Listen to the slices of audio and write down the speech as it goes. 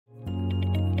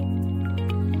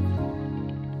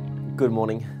Good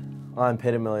morning. I'm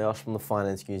Peter Milios from the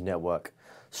Finance News Network.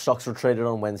 Stocks retreated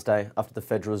on Wednesday after the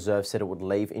Federal Reserve said it would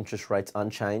leave interest rates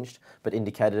unchanged, but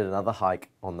indicated another hike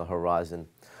on the horizon.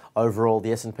 Overall,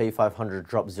 the S&P 500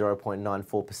 dropped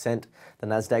 0.94%, the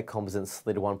Nasdaq Composite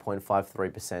slid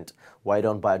 1.53%, weighed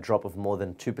on by a drop of more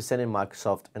than 2% in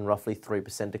Microsoft and roughly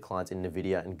 3% declines in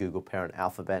Nvidia and Google parent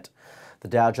Alphabet. The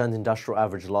Dow Jones Industrial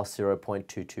Average lost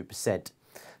 0.22%.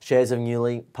 Shares of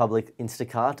newly public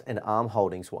Instacart and Arm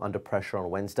holdings were under pressure on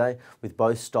Wednesday, with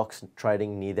both stocks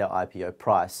trading near their IPO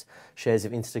price. Shares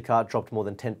of Instacart dropped more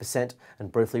than 10%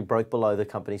 and briefly broke below the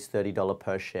company's $30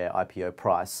 per share IPO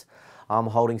price. Arm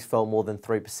holdings fell more than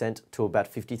 3% to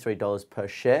about $53 per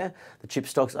share. The chip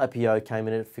stock's IPO came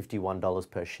in at $51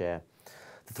 per share.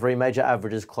 The three major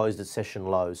averages closed at session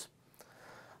lows.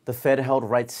 The Fed held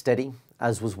rates steady,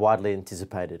 as was widely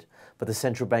anticipated, but the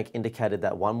central bank indicated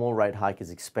that one more rate hike is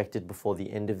expected before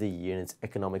the end of the year in its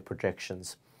economic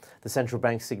projections. The central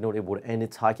bank signaled it would end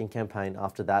its hiking campaign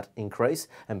after that increase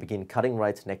and begin cutting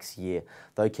rates next year,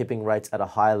 though keeping rates at a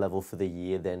higher level for the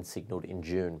year than signaled in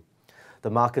June.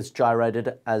 The markets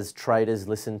gyrated as traders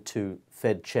listened to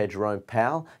Fed Chair Jerome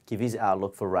Powell give his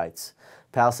outlook for rates.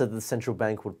 Powell said that the central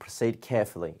bank would proceed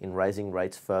carefully in raising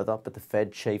rates further, but the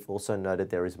Fed chief also noted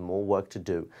there is more work to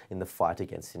do in the fight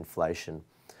against inflation.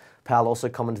 Powell also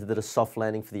commented that a soft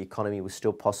landing for the economy was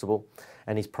still possible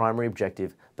and his primary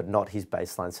objective, but not his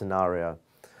baseline scenario.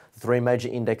 The three major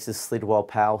indexes slid while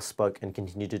Powell spoke and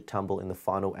continued to tumble in the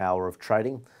final hour of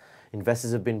trading.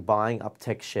 Investors have been buying up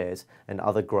tech shares and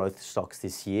other growth stocks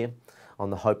this year on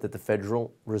the hope that the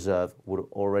Federal Reserve would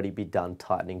already be done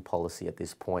tightening policy at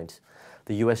this point.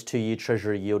 The US 2-year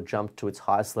Treasury yield jumped to its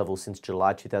highest level since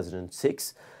July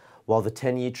 2006, while the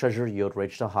 10-year Treasury yield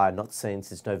reached a high not seen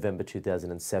since November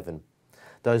 2007.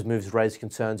 Those moves raised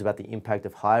concerns about the impact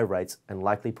of higher rates and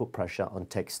likely put pressure on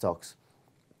tech stocks.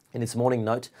 In its morning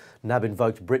note, NAB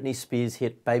invoked Britney Spears'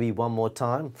 hit Baby One More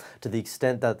Time to the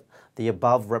extent that the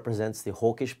above represents the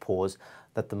hawkish pause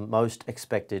that the most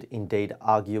expected, indeed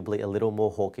arguably a little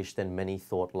more hawkish than many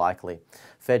thought likely.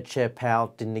 Fed Chair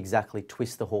Powell didn't exactly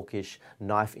twist the hawkish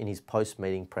knife in his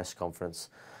post-meeting press conference.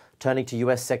 Turning to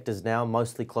US sectors now,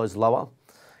 mostly closed lower.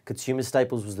 Consumer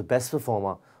staples was the best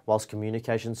performer, whilst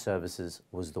communication services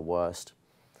was the worst.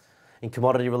 In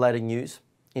commodity-related news,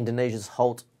 Indonesia's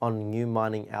halt on new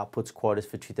mining outputs quotas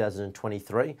for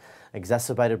 2023,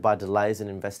 exacerbated by delays and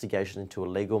investigation into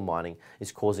illegal mining,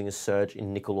 is causing a surge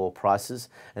in nickel ore prices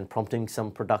and prompting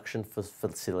some production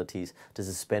facilities to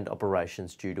suspend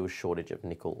operations due to a shortage of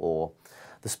nickel ore.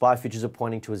 The SPI futures are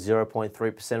pointing to a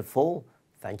 0.3% fall.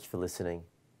 Thank you for listening.